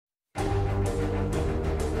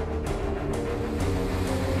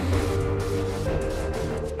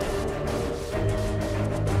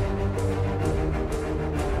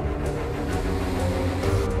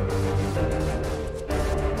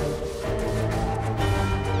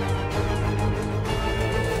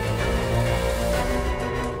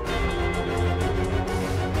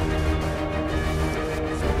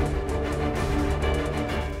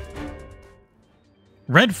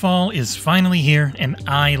Redfall is finally here, and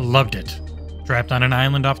I loved it. Trapped on an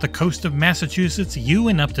island off the coast of Massachusetts, you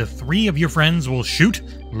and up to 3 of your friends will shoot,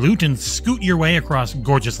 loot, and scoot your way across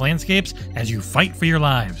gorgeous landscapes as you fight for your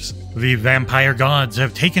lives. The vampire gods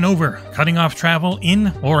have taken over, cutting off travel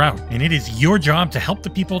in or out, and it is your job to help the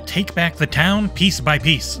people take back the town piece by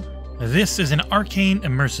piece. This is an arcane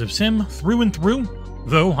immersive sim through and through,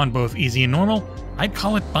 though on both easy and normal, I'd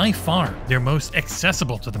call it by far their most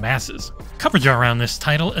accessible to the masses. Coverage around this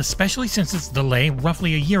title, especially since its delay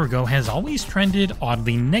roughly a year ago, has always trended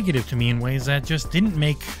oddly negative to me in ways that just didn't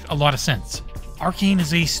make a lot of sense. Arcane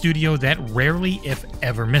is a studio that rarely, if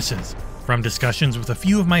ever, misses. From discussions with a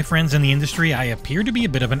few of my friends in the industry, I appear to be a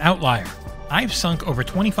bit of an outlier. I've sunk over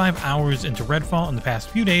 25 hours into Redfall in the past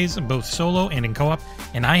few days, both solo and in co-op,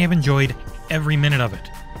 and I have enjoyed every minute of it.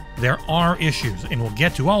 There are issues, and we'll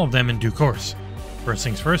get to all of them in due course. First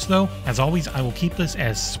things first though, as always, I will keep this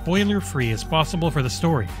as spoiler-free as possible for the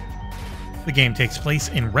story. The game takes place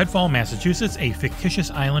in Redfall, Massachusetts, a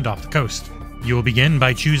fictitious island off the coast. You will begin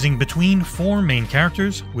by choosing between 4 main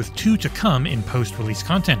characters, with 2 to come in post-release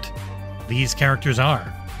content. These characters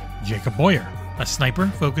are Jacob Boyer, a sniper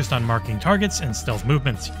focused on marking targets and stealth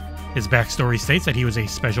movements. His backstory states that he was a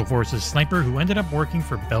Special Forces sniper who ended up working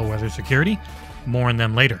for Bellwether Security. More on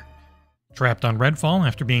them later. Trapped on Redfall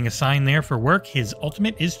after being assigned there for work, his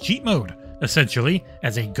ultimate is cheat mode. Essentially,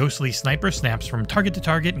 as a ghostly sniper snaps from target to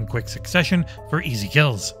target in quick succession for easy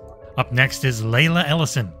kills. Up next is Layla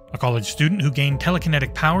Ellison, a college student who gained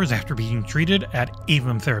telekinetic powers after being treated at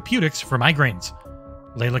Avum Therapeutics for migraines.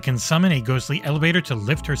 Layla can summon a ghostly elevator to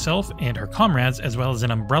lift herself and her comrades, as well as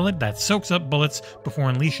an umbrella that soaks up bullets before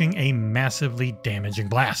unleashing a massively damaging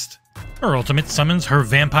blast. Her ultimate summons her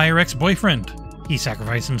vampire ex-boyfriend. He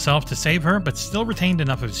sacrificed himself to save her, but still retained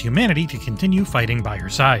enough of his humanity to continue fighting by her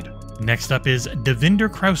side. Next up is Devinder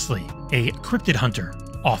Crowsley, a cryptid hunter,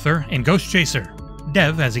 author, and ghost chaser.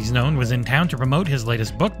 Dev, as he's known, was in town to promote his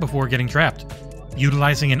latest book before getting trapped.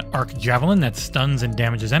 Utilizing an arc javelin that stuns and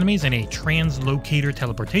damages enemies and a translocator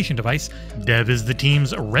teleportation device, Dev is the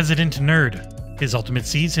team's resident nerd. His ultimate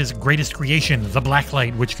sees his greatest creation, the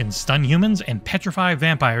Blacklight, which can stun humans and petrify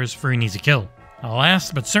vampires for an easy kill.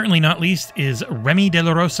 Last, but certainly not least, is Remy De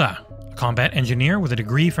La Rosa. A combat engineer with a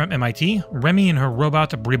degree from MIT, Remy and her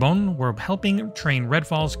robot Bribon were helping train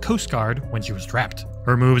Redfall's Coast Guard when she was trapped.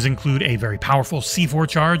 Her moves include a very powerful C4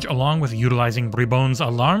 charge, along with utilizing Bribon's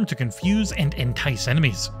alarm to confuse and entice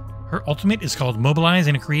enemies. Her ultimate is called Mobilize,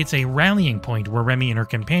 and it creates a rallying point where Remy and her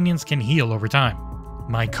companions can heal over time.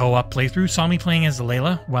 My co-op playthrough saw me playing as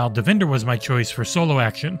Layla, while Devinder was my choice for solo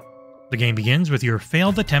action. The game begins with your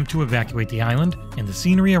failed attempt to evacuate the island, and the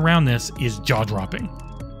scenery around this is jaw-dropping.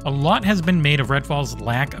 A lot has been made of Redfall's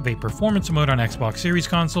lack of a performance mode on Xbox Series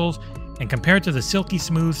consoles, and compared to the silky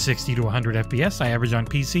smooth 60 to 100 FPS I average on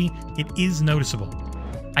PC, it is noticeable.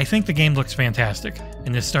 I think the game looks fantastic,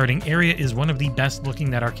 and this starting area is one of the best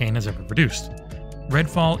looking that Arcane has ever produced.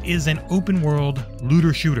 Redfall is an open-world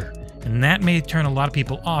looter-shooter, and that may turn a lot of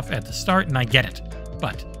people off at the start, and I get it,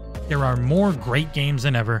 but there are more great games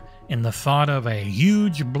than ever, and the thought of a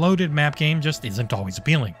huge, bloated map game just isn't always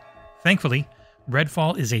appealing. Thankfully,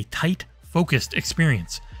 Redfall is a tight, focused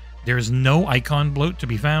experience. There is no icon bloat to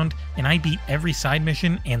be found, and I beat every side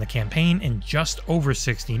mission and the campaign in just over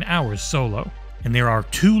 16 hours solo. And there are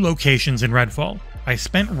 2 locations in Redfall. I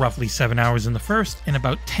spent roughly 7 hours in the first and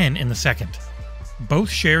about 10 in the second. Both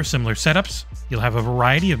share similar setups. You'll have a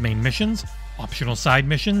variety of main missions, optional side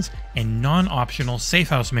missions, and non-optional safe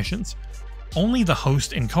house missions. Only the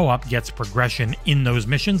host and co-op gets progression in those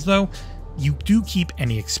missions though. You do keep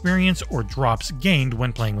any experience or drops gained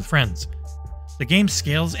when playing with friends. The game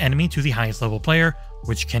scales enemy to the highest level player,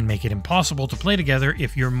 which can make it impossible to play together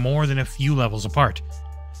if you're more than a few levels apart.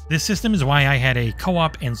 This system is why I had a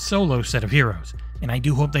co-op and solo set of heroes, and I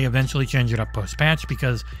do hope they eventually change it up post-patch,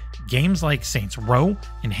 because games like Saints Row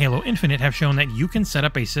and Halo Infinite have shown that you can set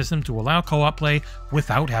up a system to allow co-op play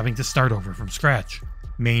without having to start over from scratch.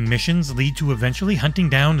 Main missions lead to eventually hunting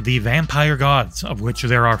down the vampire gods, of which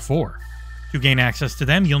there are 4. To gain access to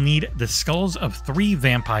them, you'll need the skulls of 3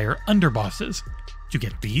 vampire underbosses. To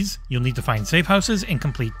get these, you'll need to find safe houses and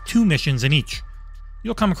complete 2 missions in each.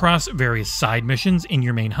 You'll come across various side missions in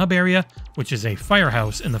your main hub area, which is a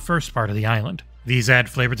firehouse in the first part of the island. These add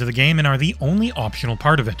flavor to the game and are the only optional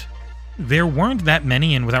part of it. There weren't that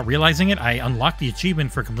many, and without realizing it, I unlocked the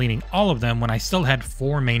achievement for completing all of them when I still had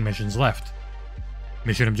 4 main missions left.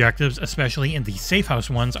 Mission objectives, especially in the safe house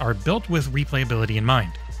ones, are built with replayability in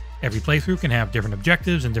mind. Every playthrough can have different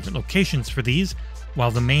objectives and different locations for these,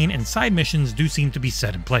 while the main and side missions do seem to be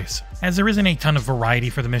set in place. As there isn't a ton of variety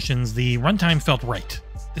for the missions, the runtime felt right.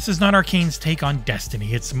 This is not Arcane's take on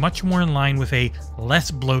Destiny, it's much more in line with a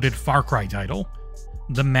less bloated Far Cry title.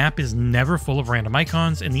 The map is never full of random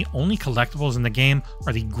icons, and the only collectibles in the game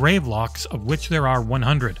are the grave locks, of which there are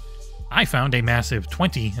 100. I found a massive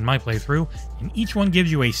 20 in my playthrough, and each one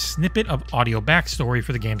gives you a snippet of audio backstory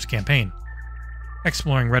for the game's campaign.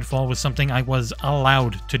 Exploring Redfall was something I was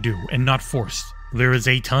allowed to do, and not forced. There is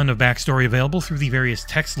a ton of backstory available through the various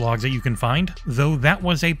text logs that you can find, though that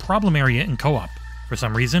was a problem area in co-op. For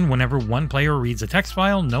some reason, whenever one player reads a text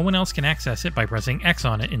file, no one else can access it by pressing X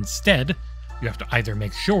on it. Instead, you have to either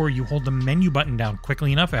make sure you hold the menu button down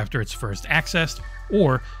quickly enough after it's first accessed,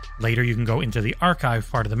 or later you can go into the archive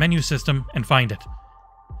part of the menu system and find it.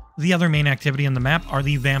 The other main activity on the map are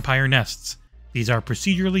the vampire nests. These are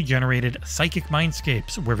procedurally generated psychic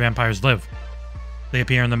mindscapes where vampires live. They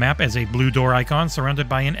appear on the map as a blue door icon surrounded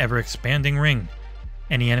by an ever-expanding ring.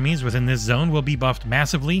 Any enemies within this zone will be buffed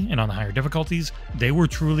massively, and on the higher difficulties, they were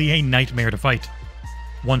truly a nightmare to fight.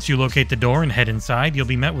 Once you locate the door and head inside, you'll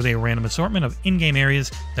be met with a random assortment of in-game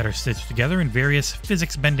areas that are stitched together in various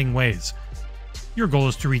physics-bending ways. Your goal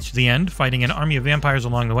is to reach the end, fighting an army of vampires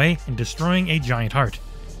along the way and destroying a giant heart.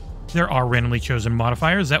 There are randomly chosen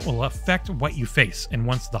modifiers that will affect what you face, and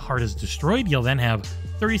once the heart is destroyed, you'll then have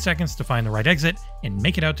 30 seconds to find the right exit and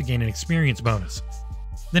make it out to gain an experience bonus.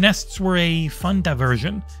 The nests were a fun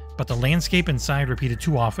diversion, but the landscape inside repeated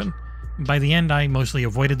too often. By the end, I mostly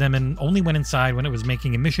avoided them and only went inside when it was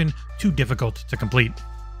making a mission too difficult to complete.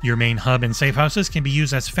 Your main hub and safe houses can be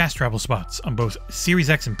used as fast travel spots. On both Series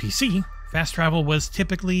X and PC, fast travel was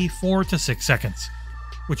typically 4 to 6 seconds,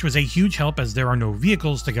 which was a huge help as there are no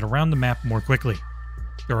vehicles to get around the map more quickly.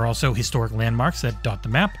 There are also historic landmarks that dot the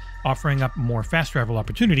map, offering up more fast travel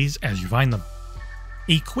opportunities as you find them.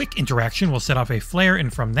 A quick interaction will set off a flare,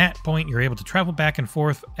 and from that point you're able to travel back and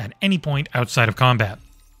forth at any point outside of combat.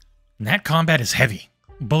 And that combat is heavy.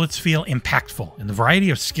 Bullets feel impactful, and the variety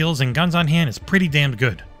of skills and guns on hand is pretty damned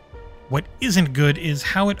good. What isn't good is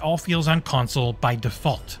how it all feels on console by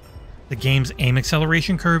default. The game's aim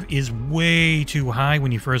acceleration curve is way too high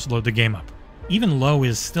when you first load the game up. Even low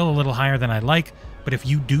is still a little higher than I like, but if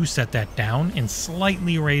you do set that down and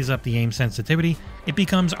slightly raise up the aim sensitivity, it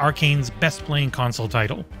becomes Arcane's best playing console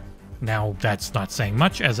title. Now, that's not saying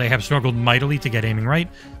much, as I have struggled mightily to get aiming right,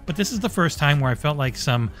 but this is the first time where I felt like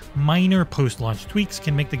some minor post-launch tweaks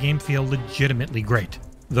can make the game feel legitimately great.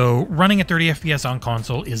 Though, running at 30 FPS on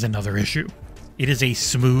console is another issue. It is a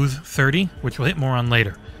smooth 30, which we'll hit more on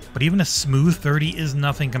later, but even a smooth 30 is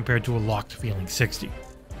nothing compared to a locked feeling 60.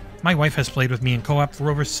 My wife has played with me in co-op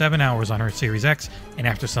for over 7 hours on her Series X, and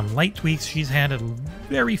after some light tweaks, she's had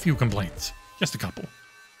very few complaints. Just a couple.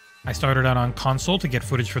 I started out on console to get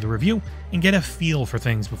footage for the review and get a feel for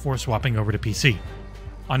things before swapping over to PC.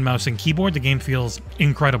 On mouse and keyboard, the game feels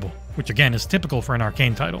incredible, which again is typical for an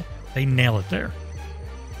Arcane title. They nail it there.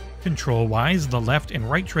 Control-wise, the left and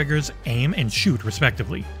right triggers aim and shoot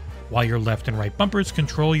respectively, while your left and right bumpers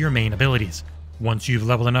control your main abilities. Once you've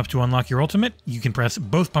leveled enough to unlock your ultimate, you can press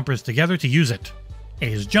both bumpers together to use it.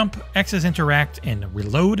 A is jump, X is interact and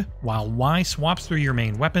reload, while Y swaps through your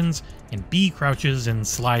main weapons, and B crouches and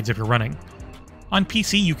slides if you're running. On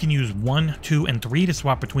PC, you can use 1, 2, and 3 to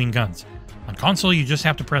swap between guns. On console, you just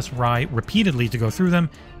have to press Y repeatedly to go through them,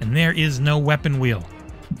 and there is no weapon wheel.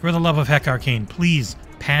 For the love of heck, Arcane, please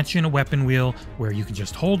patch in a weapon wheel where you can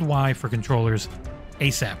just hold Y for controllers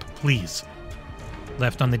ASAP, please.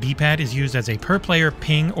 Left on the D-pad is used as a per-player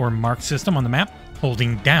ping or mark system on the map.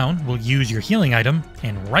 Holding down will use your healing item,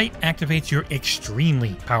 and right activates your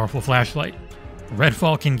extremely powerful flashlight.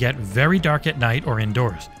 Redfall can get very dark at night or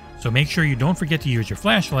indoors, so make sure you don't forget to use your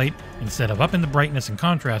flashlight instead of upping the brightness and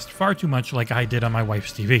contrast far too much like I did on my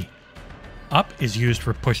wife's TV. Up is used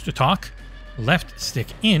for push to talk, left stick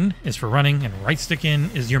in is for running, and right stick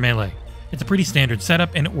in is your melee. It's a pretty standard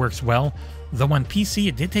setup and it works well, though on PC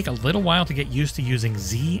it did take a little while to get used to using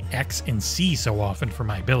Z, X, and C so often for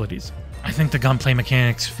my abilities. I think the gunplay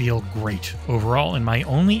mechanics feel great overall, and my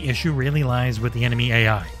only issue really lies with the enemy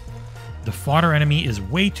AI. The fodder enemy is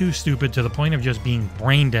way too stupid to the point of just being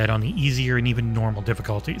brain dead on the easier and even normal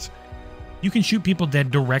difficulties. You can shoot people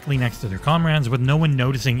dead directly next to their comrades with no one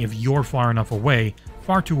noticing if you're far enough away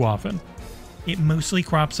far too often. It mostly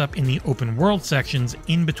crops up in the open world sections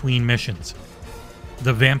in between missions.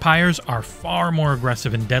 The vampires are far more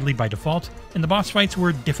aggressive and deadly by default, and the boss fights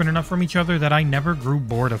were different enough from each other that I never grew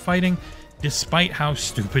bored of fighting, despite how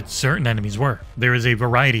stupid certain enemies were. There is a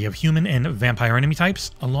variety of human and vampire enemy types,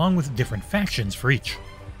 along with different factions for each.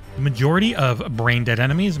 The majority of brain-dead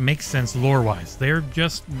enemies makes sense lore-wise. They're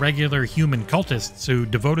just regular human cultists who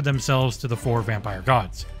devoted themselves to the 4 vampire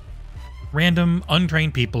gods. Random,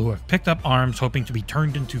 untrained people who have picked up arms hoping to be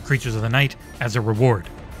turned into creatures of the night as a reward.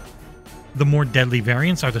 The more deadly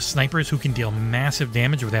variants are the snipers who can deal massive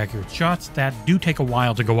damage with accurate shots that do take a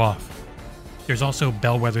while to go off. There's also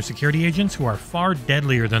bellwether security agents who are far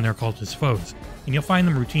deadlier than their cultist foes, and you'll find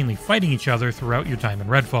them routinely fighting each other throughout your time in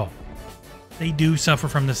Redfall. They do suffer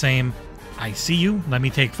from the same "I see you, let me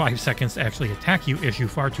take 5 seconds to actually attack you" issue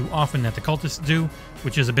far too often that the cultists do,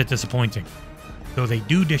 which is a bit disappointing. Though they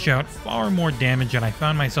do dish out far more damage, and I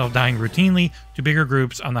found myself dying routinely to bigger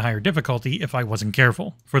groups on the higher difficulty if I wasn't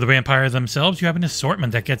careful. For the vampires themselves, you have an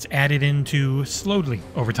assortment that gets added into slowly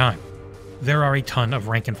over time. There are a ton of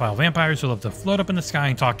rank and file vampires who love to float up in the sky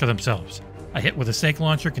and talk to themselves. A hit with a stake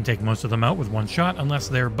launcher can take most of them out with one shot unless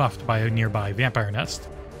they're buffed by a nearby vampire nest.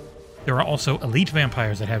 There are also elite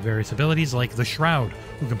vampires that have various abilities like the Shroud,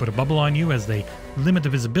 who can put a bubble on you as they limit the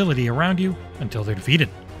visibility around you until they're defeated.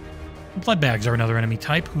 Bloodbags are another enemy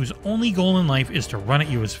type whose only goal in life is to run at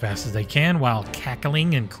you as fast as they can while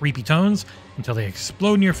cackling in creepy tones until they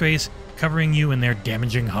explode in your face, covering you in their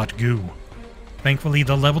damaging hot goo. Thankfully,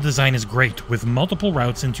 the level design is great, with multiple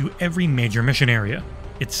routes into every major mission area.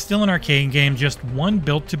 It's still an arcade game, just one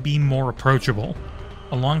built to be more approachable.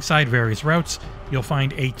 Alongside various routes, you'll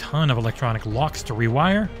find a ton of electronic locks to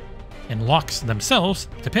rewire, and locks themselves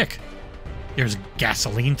to pick. There's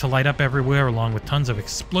gasoline to light up everywhere, along with tons of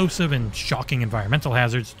explosive and shocking environmental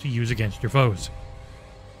hazards to use against your foes.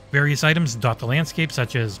 Various items dot the landscape,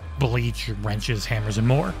 such as bleach, wrenches, hammers, and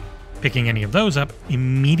more. Picking any of those up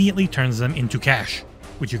immediately turns them into cash,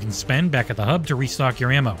 which you can spend back at the hub to restock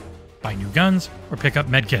your ammo, buy new guns, or pick up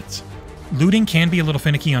medkits. Looting can be a little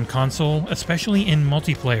finicky on console, especially in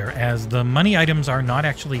multiplayer, as the money items are not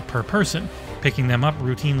actually per person. Picking them up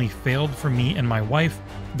routinely failed for me and my wife,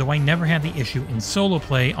 though I never had the issue in solo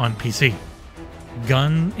play on PC.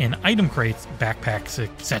 Gun and item crates, backpacks,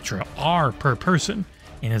 etc. are per person,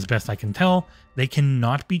 and as best I can tell, they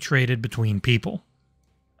cannot be traded between people.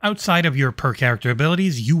 Outside of your per-character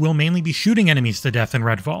abilities, you will mainly be shooting enemies to death in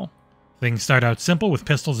Redfall. Things start out simple with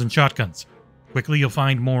pistols and shotguns. Quickly you'll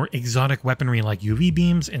find more exotic weaponry like UV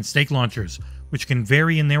beams and stake launchers, which can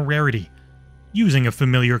vary in their rarity. Using a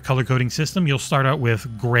familiar color coding system, you'll start out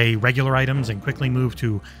with gray regular items and quickly move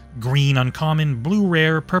to green uncommon, blue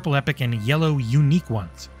rare, purple epic, and yellow unique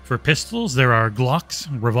ones. For pistols, there are Glocks,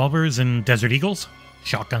 revolvers, and Desert Eagles.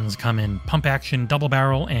 Shotguns come in pump action, double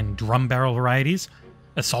barrel, and drum barrel varieties.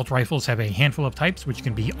 Assault rifles have a handful of types, which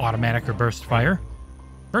can be automatic or burst fire.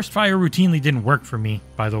 Burst fire routinely didn't work for me,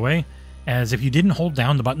 by the way, as if you didn't hold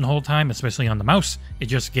down the button the whole time, especially on the mouse, it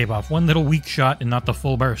just gave off one little weak shot and not the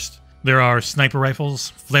full burst. There are sniper rifles,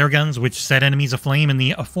 flare guns, which set enemies aflame, and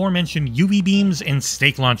the aforementioned UV beams and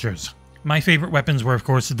stake launchers. My favorite weapons were, of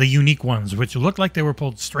course, the unique ones, which looked like they were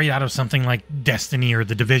pulled straight out of something like Destiny or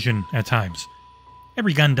The Division at times.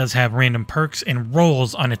 Every gun does have random perks and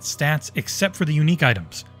rolls on its stats except for the unique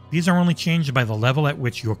items. These are only changed by the level at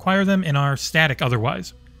which you acquire them and are static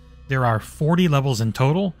otherwise. There are 40 levels in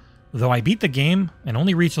total, though I beat the game and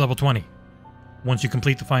only reached level 20. Once you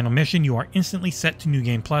complete the final mission, you are instantly set to New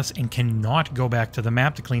Game Plus and cannot go back to the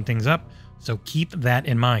map to clean things up, so keep that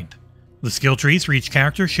in mind. The skill trees for each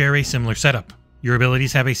character share a similar setup. Your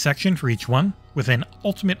abilities have a section for each one, with an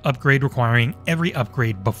ultimate upgrade requiring every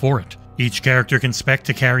upgrade before it. Each character can spec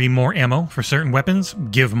to carry more ammo for certain weapons,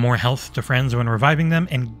 give more health to friends when reviving them,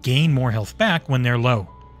 and gain more health back when they're low.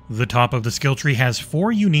 The top of the skill tree has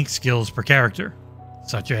 4 unique skills per character,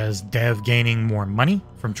 such as Dev gaining more money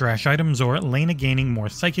from trash items or Lena gaining more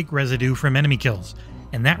psychic residue from enemy kills,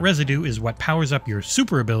 and that residue is what powers up your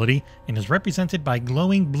super ability and is represented by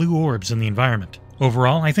glowing blue orbs in the environment.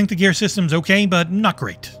 Overall, I think the gear system's okay, but not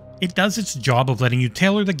great. It does its job of letting you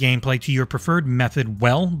tailor the gameplay to your preferred method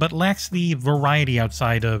well, but lacks the variety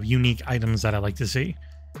outside of unique items that I like to see.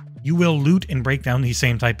 You will loot and break down these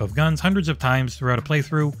same type of guns hundreds of times throughout a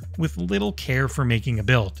playthrough with little care for making a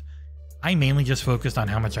build. I mainly just focused on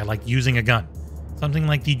how much I liked using a gun. Something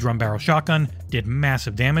like the drum barrel shotgun did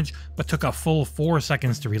massive damage, but took a full 4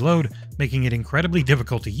 seconds to reload, making it incredibly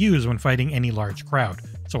difficult to use when fighting any large crowd,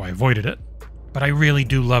 so I avoided it. But I really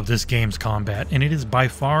do love this game's combat, and it is by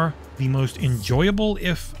far the most enjoyable,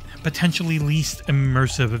 if potentially least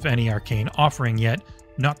immersive of any Arcane offering yet,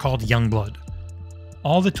 not called Youngblood.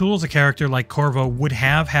 All the tools a character like Corvo would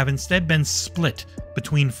have instead been split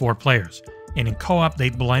between 4 players, and in co-op they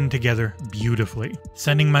blend together beautifully.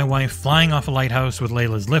 Sending my wife flying off a lighthouse with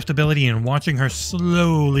Layla's lift ability and watching her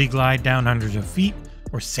slowly glide down hundreds of feet,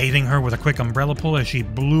 or saving her with a quick umbrella pull as she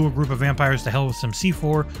blew a group of vampires to hell with some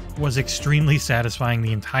C4 was extremely satisfying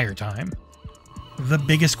the entire time. The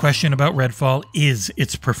biggest question about Redfall is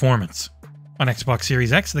its performance. On Xbox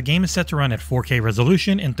Series X, the game is set to run at 4K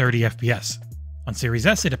resolution and 30 FPS. On Series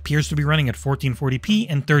S, it appears to be running at 1440p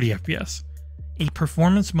and 30 FPS. A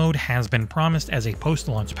performance mode has been promised as a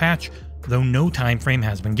post-launch patch, though no time frame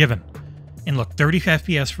has been given. And look, 30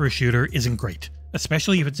 FPS for a shooter isn't great,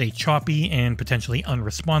 especially if it's a choppy and potentially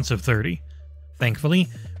unresponsive 30. Thankfully,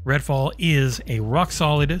 Redfall is a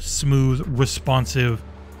rock-solid, smooth, responsive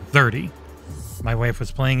 30. My wife was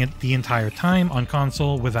playing it the entire time on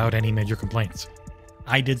console without any major complaints.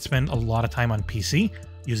 I did spend a lot of time on PC,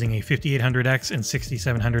 using a 5800X and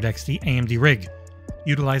 6700 XT AMD rig.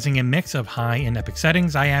 Utilizing a mix of high and epic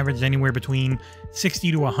settings, I averaged anywhere between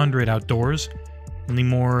 60 to 100 outdoors in the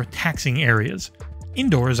more taxing areas.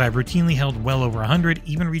 Indoors, I've routinely held well over 100,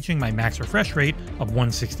 even reaching my max refresh rate of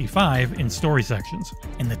 165 in story sections.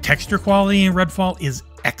 And the texture quality in Redfall is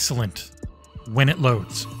excellent when it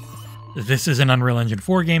loads. This is an Unreal Engine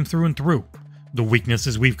 4 game through and through. The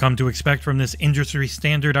weaknesses we've come to expect from this industry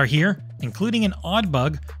standard are here, including an odd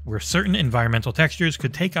bug where certain environmental textures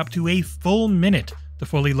could take up to a full minute to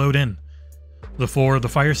fully load in. The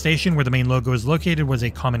fire station where the main logo is located was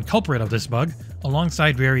a common culprit of this bug,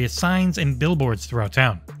 alongside various signs and billboards throughout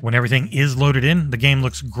town. When everything is loaded in, the game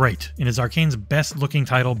looks great, and is Arkane's best looking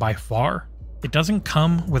title by far. It doesn't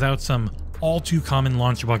come without some all too common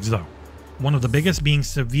launch bugs though. One of the biggest being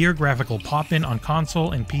severe graphical pop-in on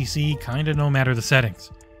console and PC kinda no matter the settings.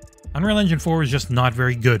 Unreal Engine 4 is just not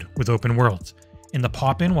very good with open worlds, and the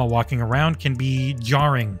pop-in while walking around can be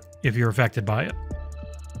jarring if you're affected by it.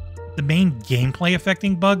 The main gameplay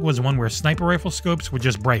affecting bug was one where sniper rifle scopes would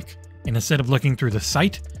just break, and instead of looking through the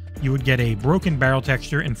sight, you would get a broken barrel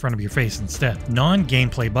texture in front of your face instead.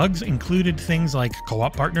 Non-gameplay bugs included things like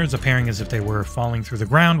co-op partners appearing as if they were falling through the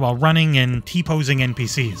ground while running and T-posing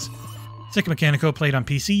NPCs. Sick Mechanico played on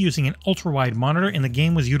PC using an ultra-wide monitor, and the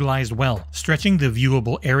game was utilized well, stretching the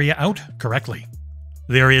viewable area out correctly.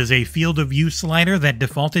 There is a field of view slider that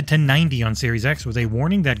defaulted to 90 on Series X with a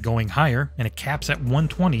warning that going higher, and it caps at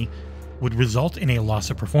 120, would result in a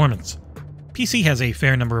loss of performance. PC has a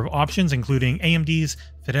fair number of options, including AMD's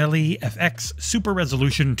Fidelity FX Super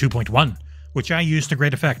Resolution 2.1, which I used to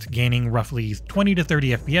great effect, gaining roughly 20 to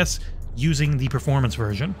 30 FPS using the performance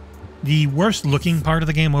version. The worst looking part of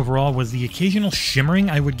the game overall was the occasional shimmering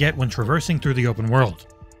I would get when traversing through the open world.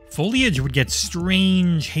 Foliage would get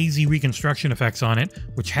strange, hazy reconstruction effects on it,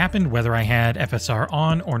 which happened whether I had FSR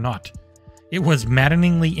on or not. It was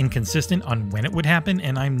maddeningly inconsistent on when it would happen,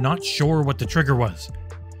 and I'm not sure what the trigger was.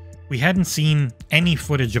 We hadn't seen any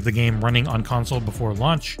footage of the game running on console before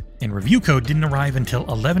launch, and review code didn't arrive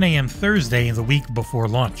until 11 AM Thursday the week before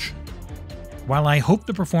launch. While I hope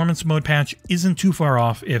the performance mode patch isn't too far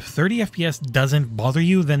off, if 30 FPS doesn't bother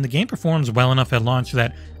you, then the game performs well enough at launch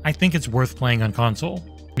that I think it's worth playing on console.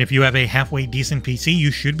 And if you have a halfway decent PC,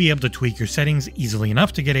 you should be able to tweak your settings easily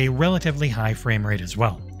enough to get a relatively high frame rate as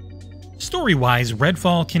well. Story-wise,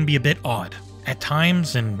 Redfall can be a bit odd. At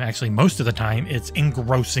times, and actually most of the time, it's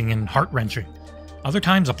engrossing and heart-wrenching. Other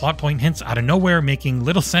times, a plot point hints out of nowhere, making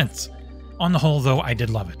little sense. On the whole, though, I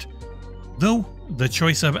did love it. Though, the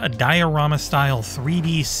choice of a diorama-style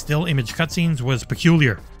 3D still image cutscenes was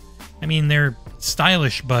peculiar. I mean, they're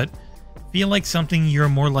stylish, but feel like something you're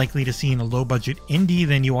more likely to see in a low-budget indie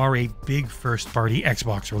than you are a big first-party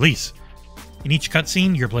Xbox release. In each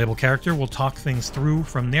cutscene, your playable character will talk things through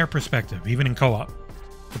from their perspective, even in co-op.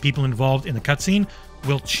 The people involved in the cutscene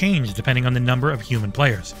will change depending on the number of human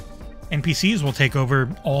players. NPCs will take over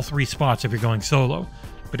all 3 spots if you're going solo,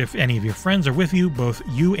 but if any of your friends are with you, both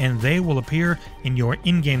you and they will appear in your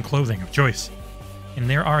in-game clothing of choice. And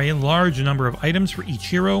there are a large number of items for each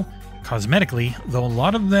hero, cosmetically, though a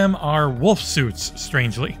lot of them are wolf suits,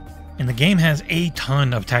 strangely. And the game has a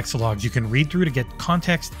ton of text logs you can read through to get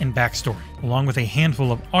context and backstory, along with a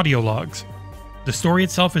handful of audio logs. The story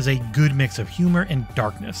itself is a good mix of humor and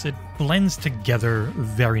darkness. It blends together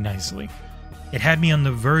very nicely. It had me on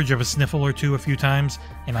the verge of a sniffle or two a few times,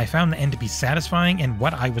 and I found the end to be satisfying and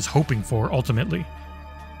what I was hoping for ultimately.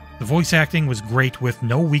 The voice acting was great with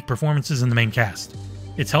no weak performances in the main cast.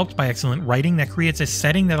 It's helped by excellent writing that creates a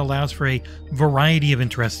setting that allows for a variety of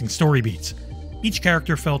interesting story beats. Each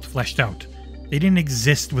character felt fleshed out. They didn't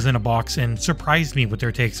exist within a box and surprised me with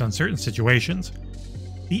their takes on certain situations.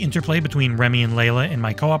 The interplay between Remy and Layla in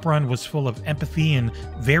my co-op run was full of empathy and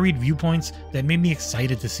varied viewpoints that made me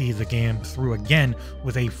excited to see the game through again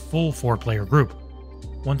with a full 4-player group.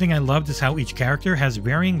 One thing I loved is how each character has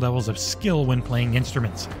varying levels of skill when playing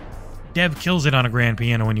instruments. Dev kills it on a grand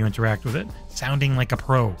piano when you interact with it, sounding like a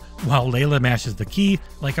pro, while Layla mashes the key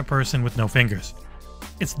like a person with no fingers.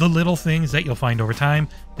 It's the little things that you'll find over time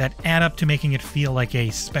that add up to making it feel like a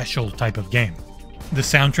special type of game. The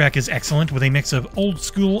soundtrack is excellent with a mix of old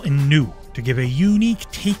school and new to give a unique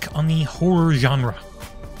take on the horror genre.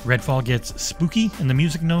 Redfall gets spooky and the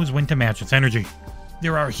music knows when to match its energy.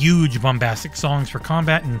 There are huge bombastic songs for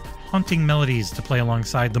combat and haunting melodies to play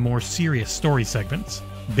alongside the more serious story segments.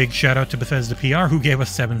 Big shout out to Bethesda PR who gave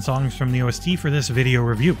us 7 songs from the OST for this video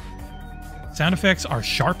review. Sound effects are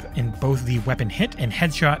sharp and both the weapon hit and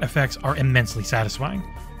headshot effects are immensely satisfying.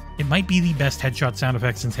 It might be the best headshot sound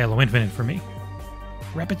effect since Halo Infinite for me.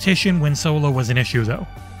 Repetition when solo was an issue though.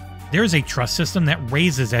 There is a trust system that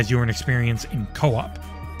raises as you earn experience in co-op.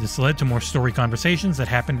 This led to more story conversations that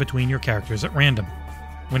happen between your characters at random.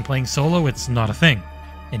 When playing solo, it's not a thing,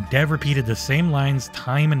 and Dev repeated the same lines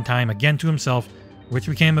time and time again to himself, which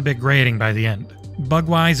became a bit grating by the end.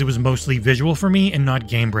 Bug-wise, it was mostly visual for me and not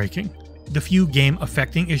game-breaking. The few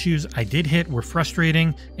game-affecting issues I did hit were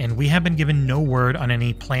frustrating, and we have been given no word on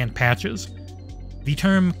any planned patches. The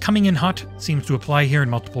term coming in hot seems to apply here in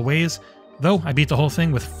multiple ways, though I beat the whole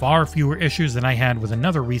thing with far fewer issues than I had with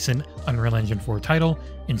another recent Unreal Engine 4 title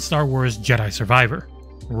in Star Wars Jedi Survivor.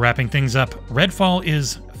 Wrapping things up, Redfall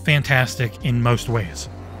is fantastic in most ways.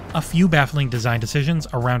 A few baffling design decisions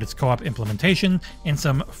around its co-op implementation and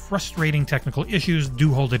some frustrating technical issues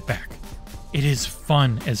do hold it back. It is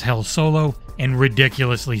fun as hell solo, and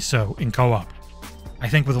ridiculously so in co-op. I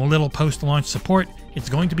think with a little post-launch support, it's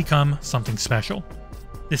going to become something special.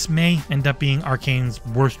 This may end up being Arcane's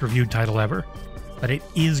worst reviewed title ever, but it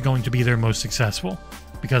is going to be their most successful,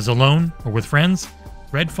 because alone or with friends,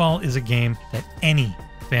 Redfall is a game that any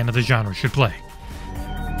fan of the genre should play.